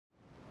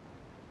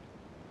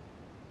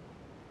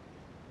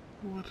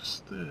What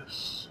is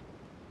this?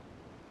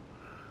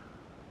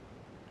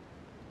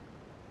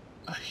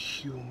 A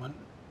human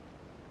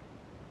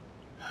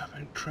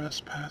having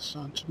trespassed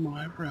onto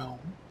my realm?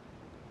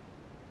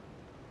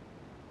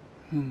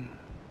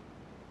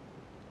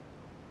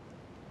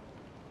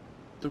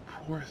 The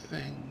poor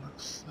thing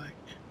looks like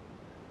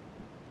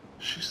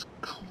she's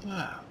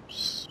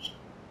collapsed.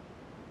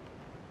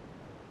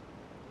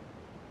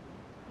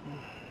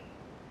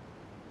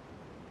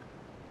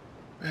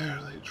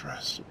 Barely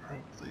dressed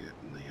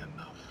appropriately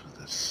enough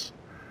for this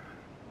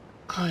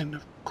kind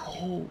of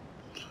cold.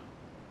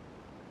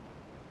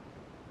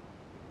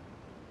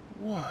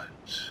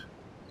 What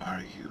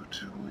are you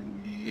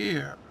doing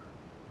here?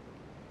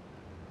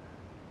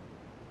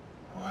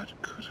 What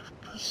could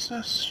have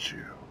possessed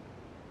you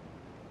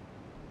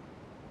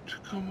to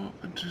come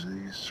up into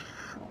these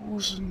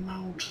frozen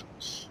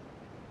mountains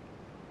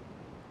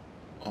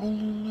all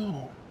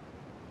alone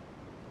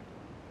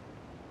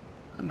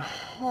and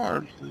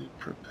hardly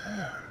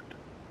prepared?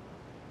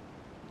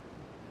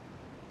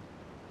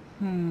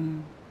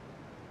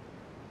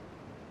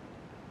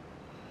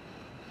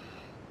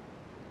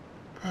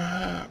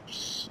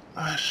 Perhaps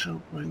I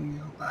shall bring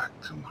you back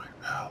to my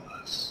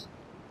palace.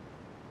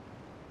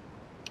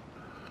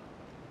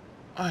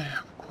 I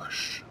have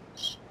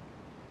questions.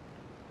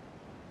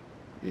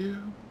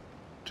 You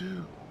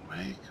do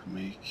make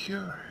me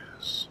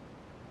curious.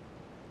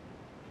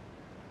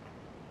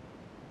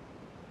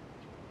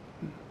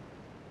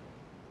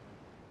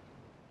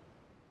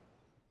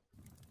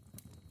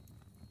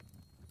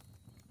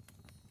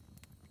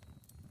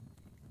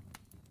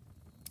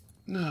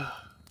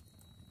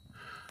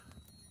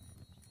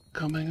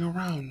 Coming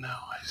around now,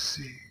 I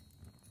see.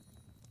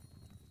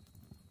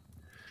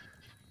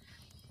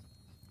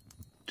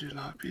 Do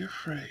not be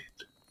afraid.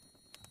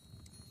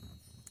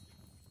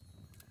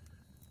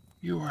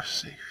 You are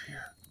safe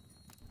here.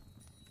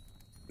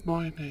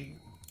 My name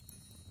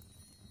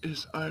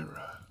is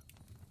Ira,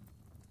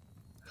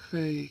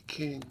 Fey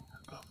King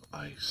of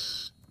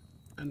Ice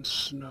and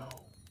Snow,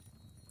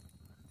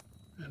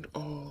 and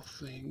all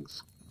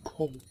things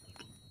cold.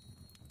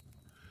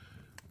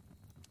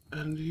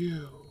 And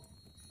you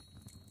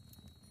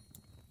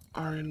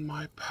are in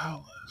my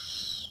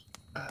palace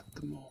at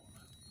the moment.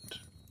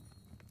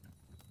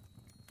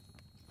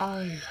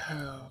 I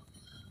have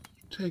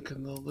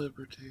taken the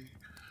liberty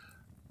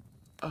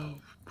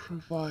of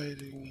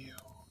providing you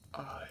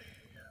a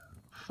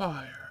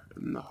fire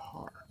in the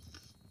hearth.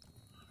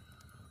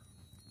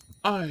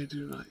 I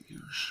do not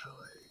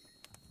usually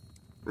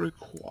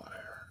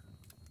require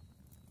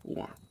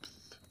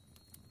warmth.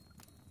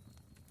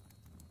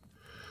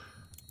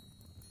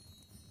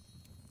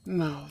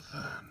 Now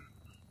then,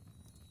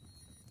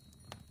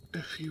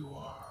 if you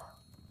are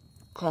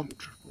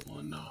comfortable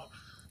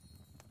enough,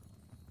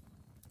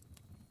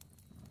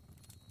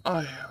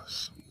 I have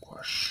some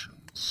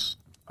questions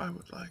I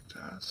would like to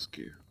ask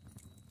you.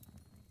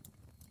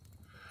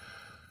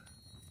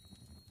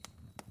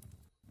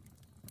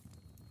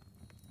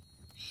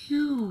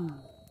 You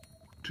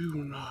do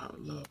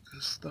not look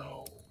as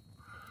though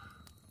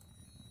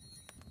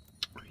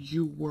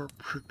you were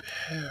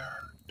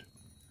prepared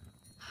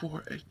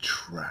for a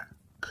trek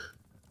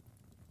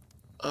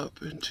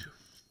up into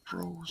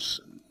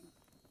frozen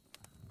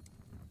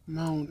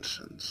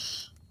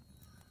mountains,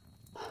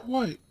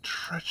 quite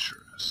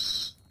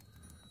treacherous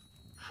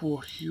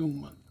for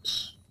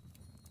humans.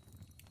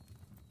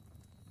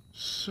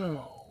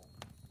 So,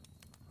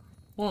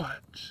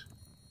 what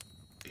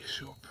is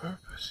your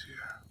purpose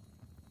here?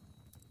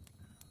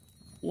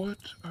 What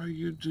are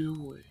you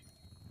doing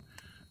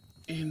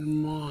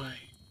in my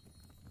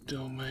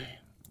domain?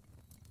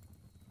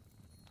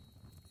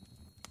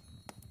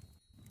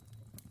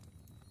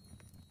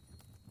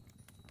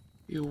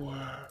 You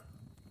are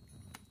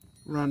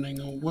running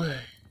away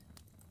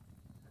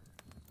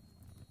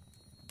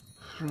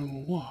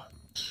from what?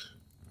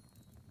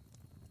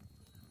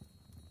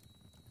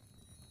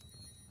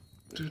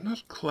 Do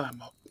not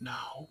clam up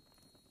now.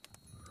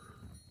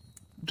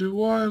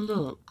 Do I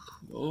look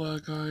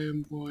like I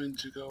am going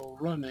to go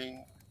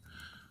running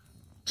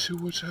to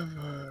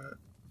whatever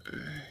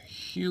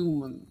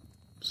human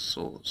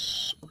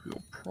source of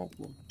your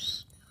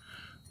problems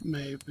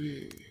may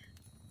be?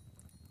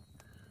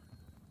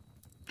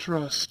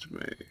 Trust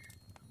me,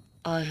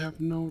 I have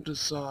no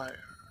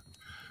desire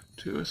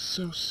to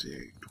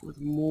associate with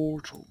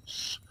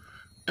mortals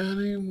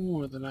any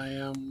more than I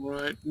am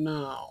right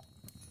now.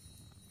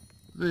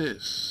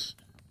 This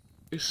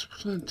is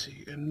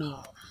plenty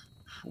enough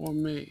for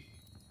me.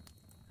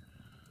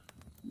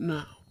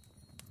 Now,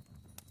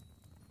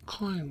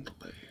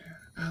 kindly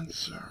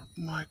answer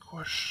my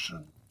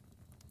question.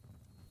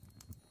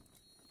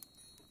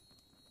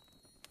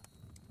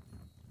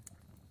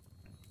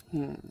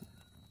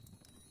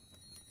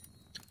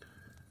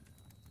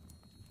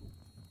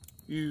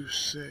 You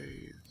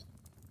say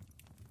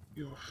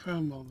your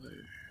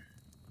family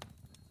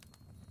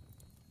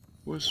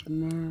was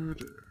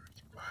murdered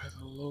by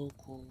the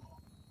local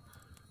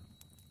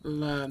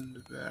land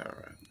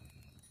baron.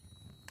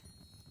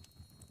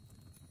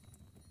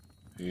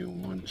 You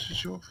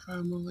wanted your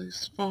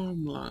family's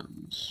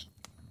farmlands,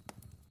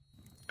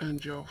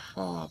 and your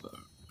father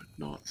would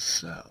not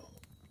sell.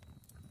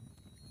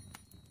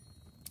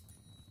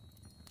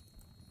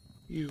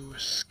 You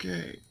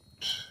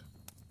escaped,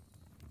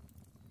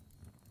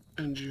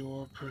 and you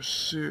were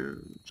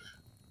pursued.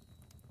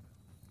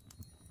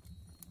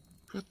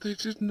 But they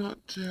did not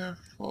dare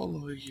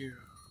follow you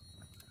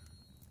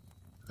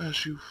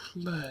as you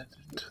fled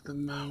into the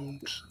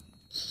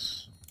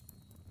mountains.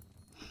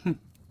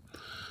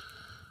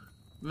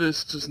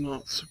 This does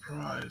not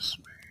surprise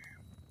me.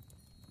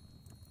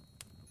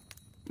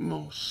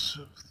 Most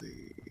of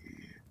the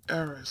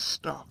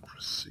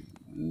aristocracy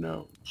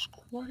knows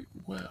quite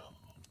well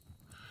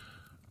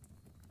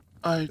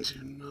I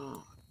do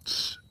not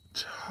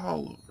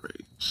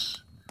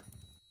tolerate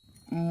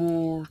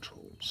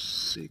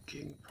mortals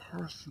seeking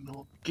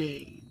personal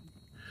gain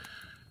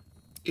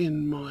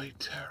in my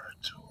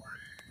territory.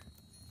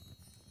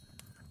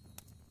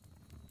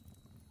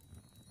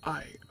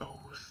 I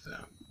owe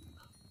them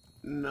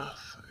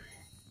nothing.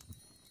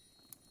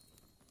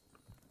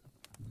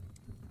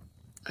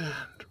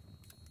 And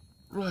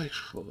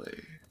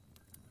rightfully,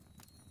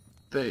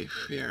 they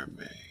fear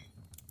me.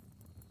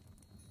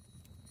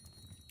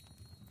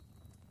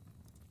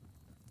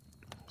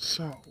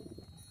 So,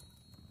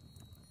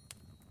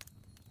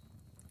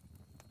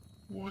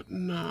 what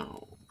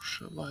now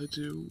shall I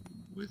do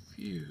with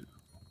you?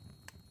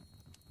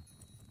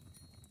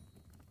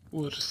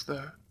 What is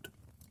that?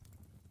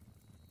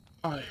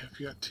 I have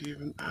yet to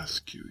even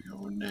ask you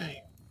your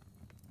name.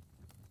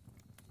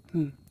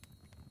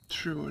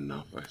 True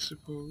enough, I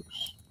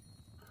suppose.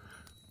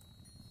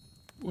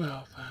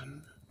 Well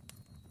then,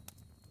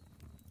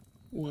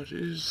 what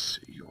is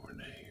your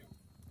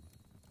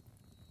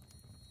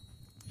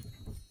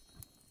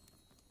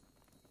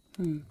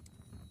name?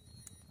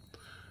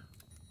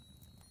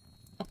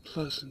 A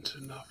pleasant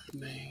enough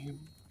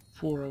name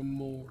for a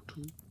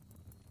mortal.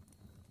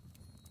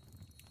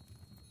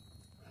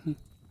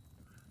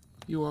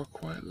 You are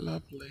quite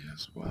lovely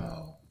as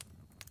well,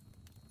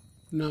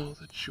 now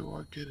that you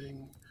are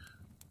getting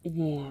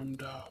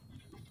warmed up,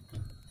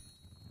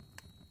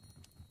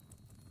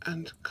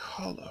 and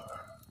color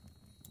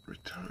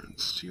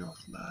returns to your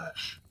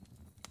flesh.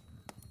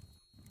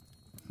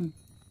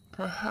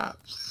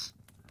 Perhaps,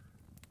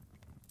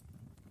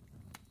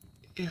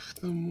 if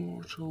the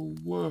mortal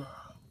world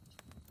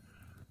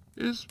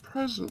is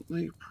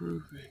presently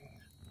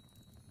proving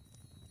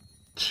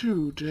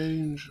too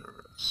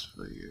dangerous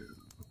for you,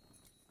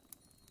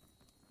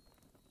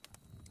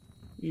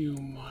 you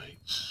might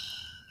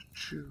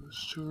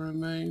choose to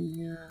remain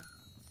here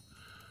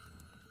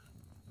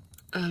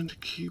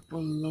and keep a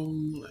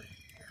lonely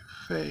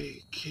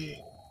Fey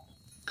King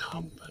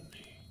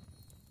company.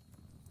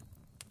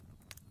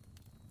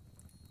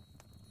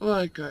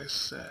 Like I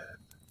said,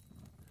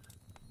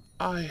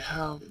 I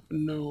have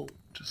no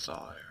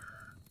desire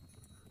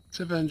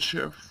to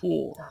venture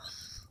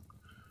forth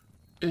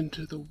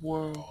into the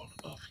world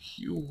of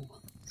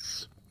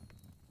humans.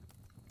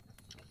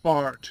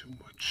 Far too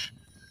much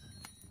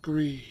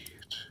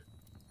greed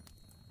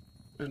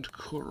and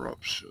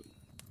corruption.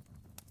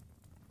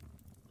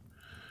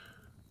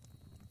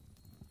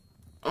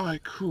 I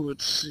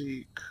could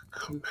seek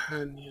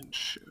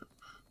companionship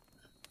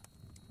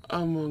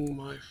among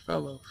my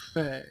fellow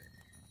Fae,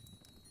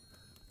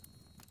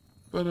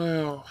 but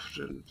I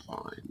often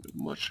find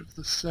much of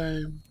the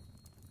same.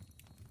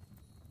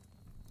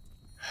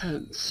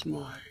 Hence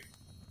my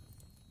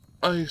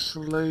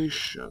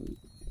isolation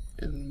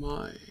in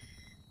my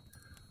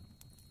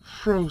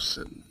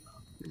frozen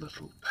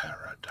little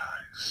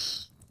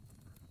paradise.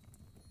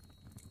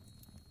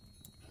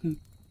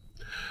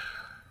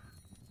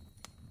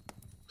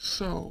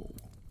 So,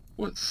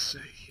 what say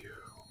you?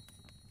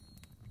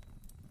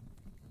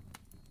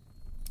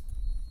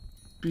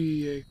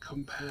 Be a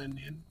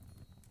companion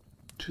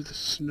to the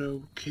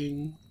Snow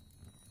King?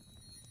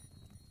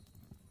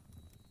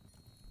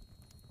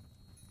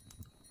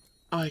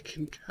 I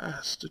can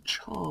cast a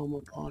charm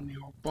upon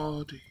your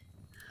body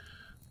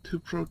to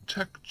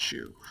protect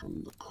you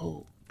from the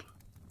cold.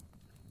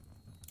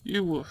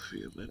 You will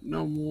feel it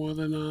no more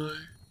than I.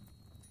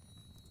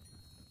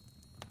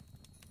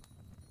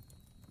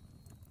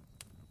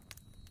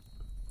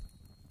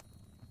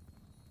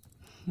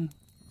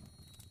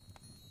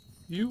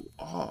 You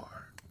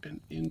are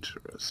an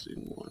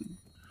interesting one.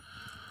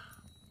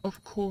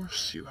 Of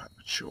course you have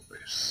a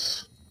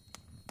choice.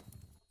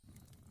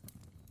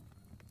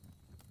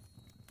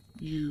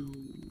 You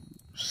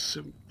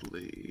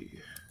simply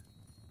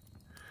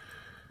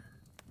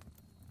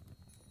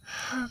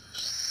have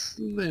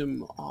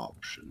slim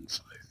options,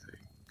 I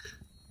think.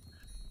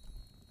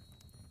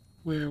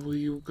 Where will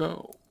you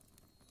go?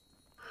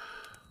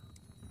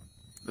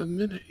 The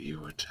minute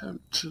you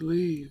attempt to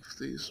leave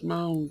these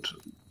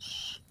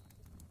mountains,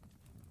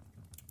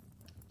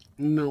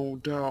 no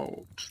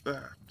doubt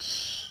that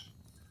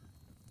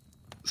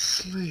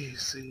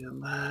sleazy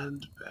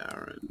land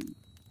baron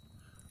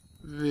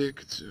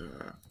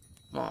Victor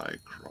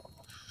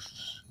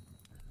Vycroft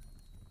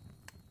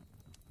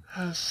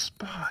has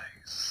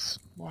spies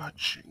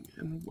watching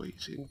and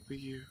waiting for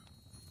you.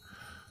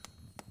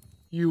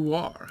 You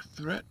are a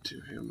threat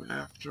to him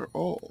after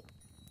all.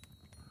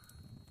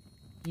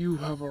 You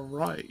have a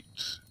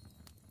right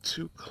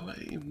to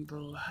claim the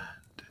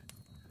land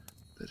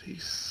that he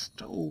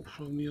stole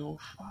from your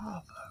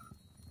father.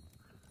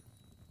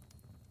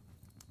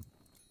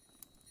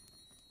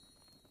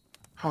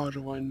 How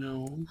do I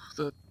know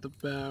that the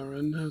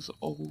Baron has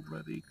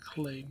already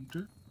claimed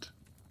it?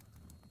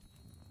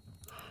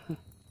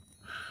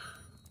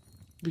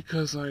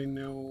 Because I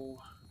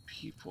know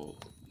people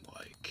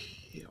like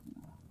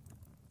him.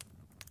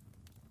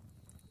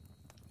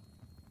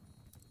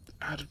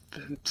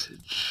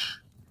 Advantage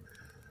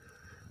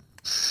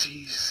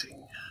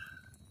seizing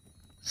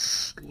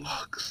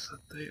slugs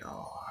that they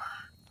are,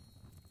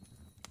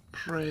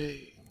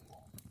 preying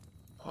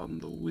upon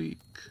the weak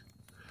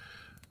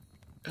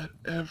at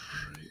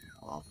every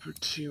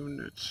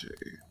opportunity.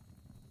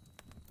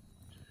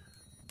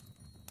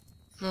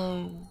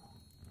 Though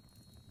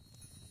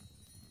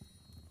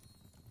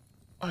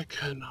I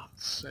cannot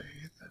say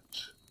that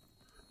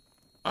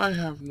I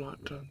have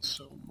not done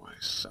so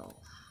myself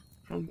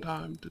from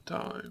time to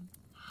time,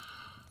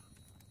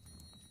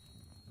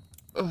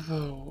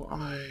 though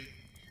I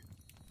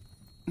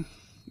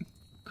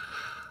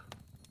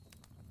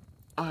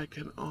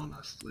can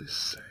honestly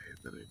say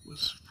that it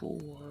was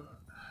for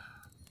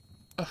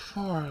a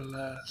far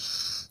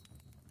less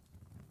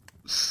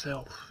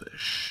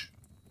selfish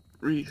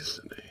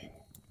reasoning.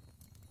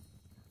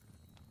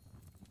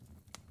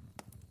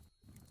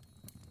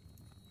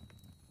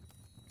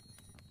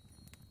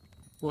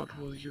 What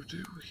will you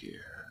do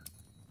here?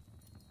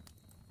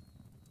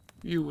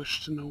 You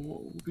wish to know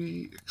what will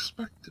be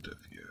expected of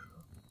you.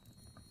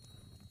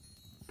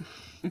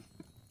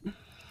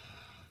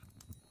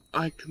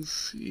 I can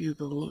see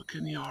the look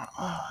in your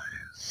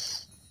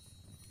eyes.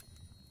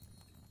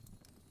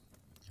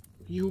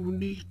 You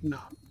need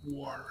not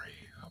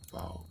worry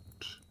about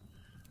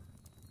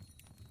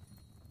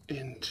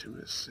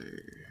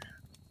intimacy.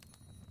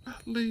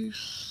 At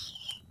least,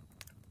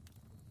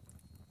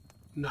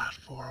 not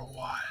for a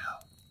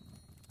while.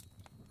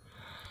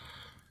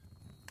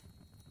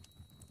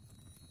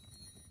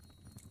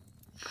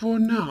 For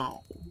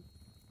now,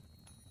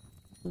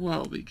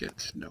 while we get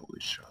to know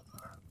each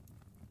other,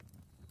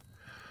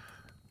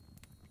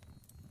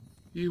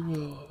 you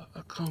will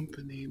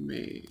accompany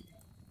me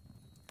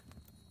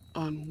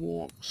on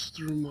walks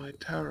through my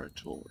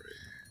territory.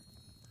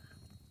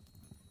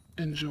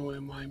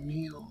 Enjoy my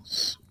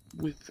meals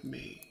with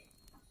me.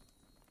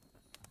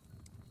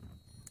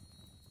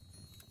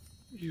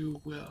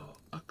 You will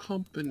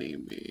accompany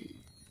me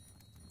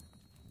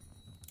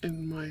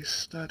in my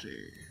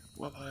study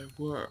while I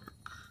work.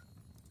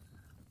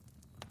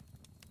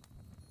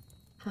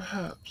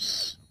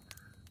 Perhaps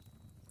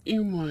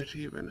you might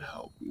even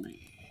help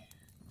me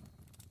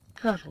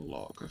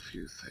catalog a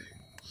few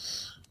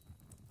things.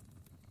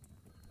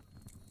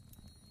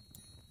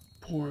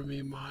 Pour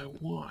me my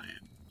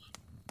wine.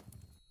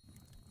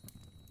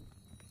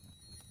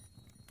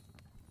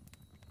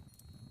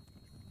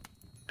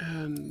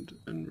 And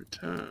in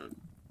return,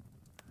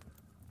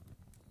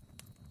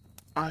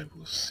 I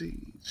will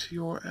see to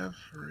your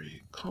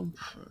every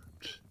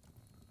comfort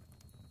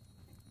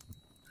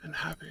and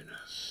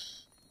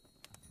happiness,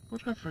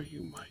 whatever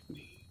you might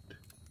need.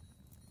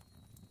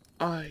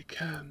 I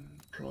can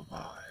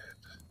provide.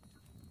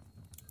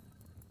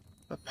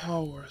 The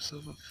powers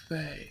of a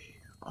Fae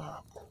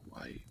are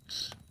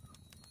quite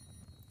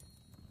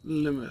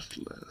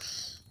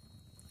limitless.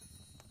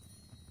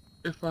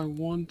 If I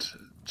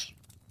wanted,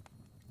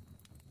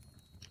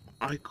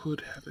 I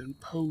could have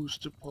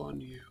imposed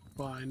upon you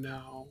by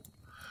now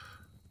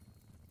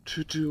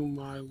to do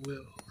my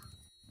will.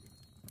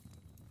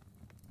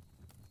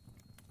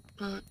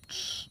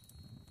 But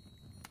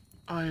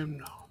I am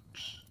not,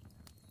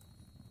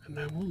 and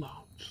I will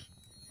not.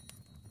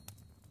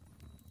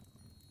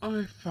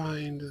 I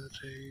find that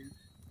a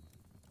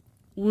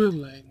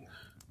willing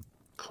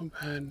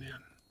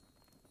companion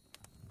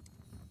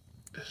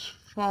is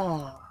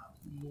far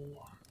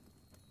more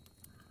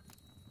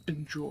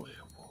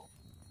enjoyable.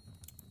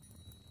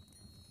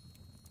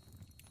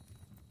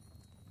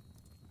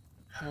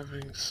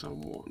 Having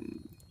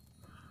someone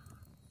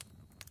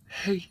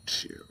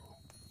hate you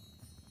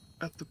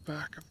at the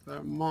back of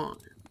their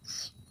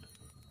minds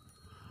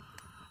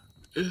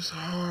is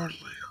hardly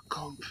a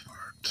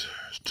comfort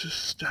to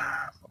stave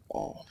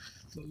off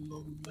the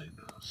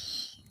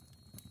loneliness.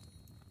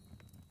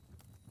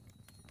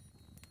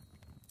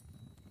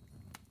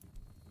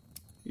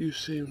 You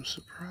seem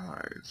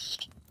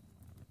surprised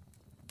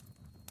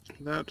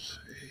that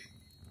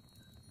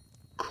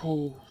a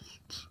cold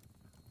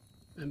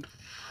and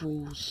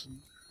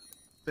frozen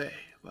Fae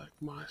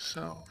like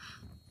myself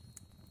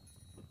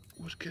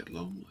would get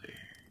lonely.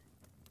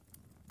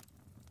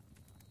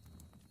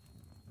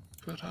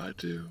 But I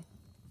do.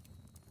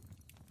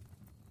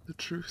 The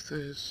truth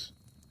is,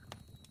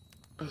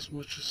 as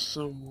much as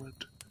some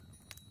would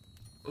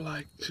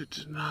like to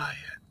deny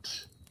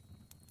it,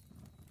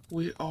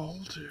 we all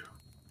do.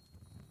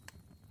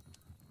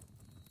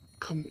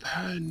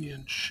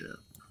 Companionship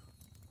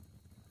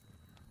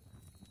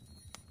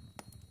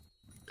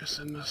is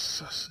a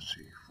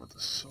necessity for the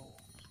soul.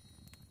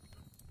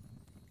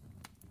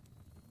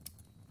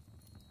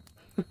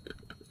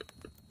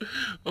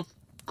 Of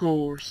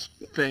course,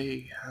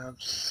 Fae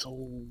have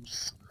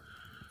souls.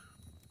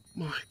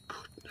 My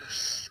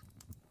goodness.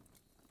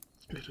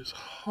 It is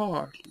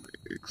hardly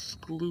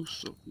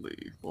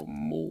exclusively for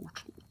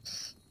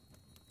mortals.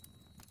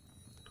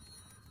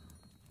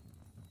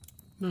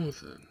 Now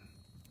then,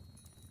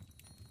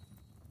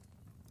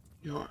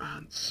 your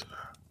answer,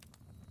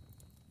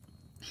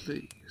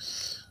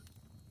 please.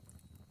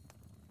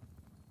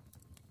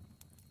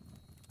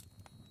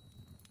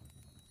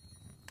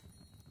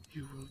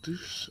 You will do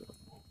so.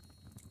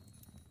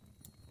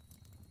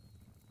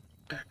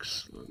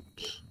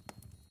 Excellent.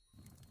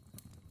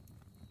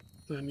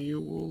 Then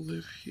you will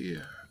live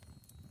here,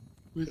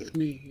 with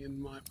me in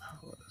my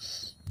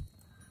palace.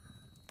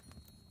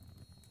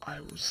 I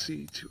will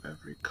see to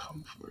every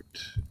comfort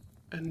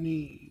and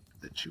need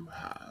that you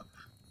have.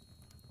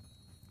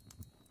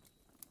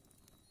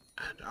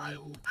 And I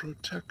will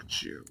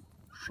protect you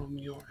from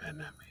your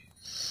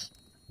enemies.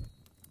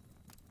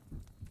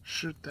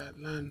 Should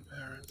that land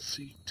baron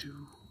seek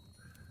to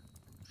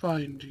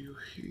find you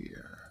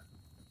here,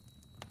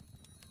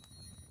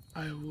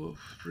 I will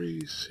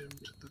freeze him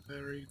to the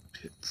very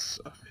pits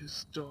of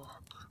his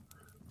dark,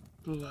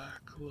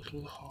 black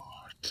little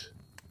heart.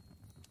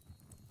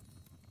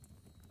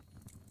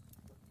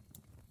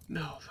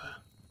 Now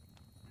then,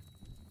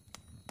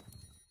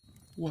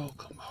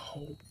 welcome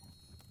home,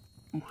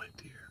 my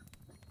dear.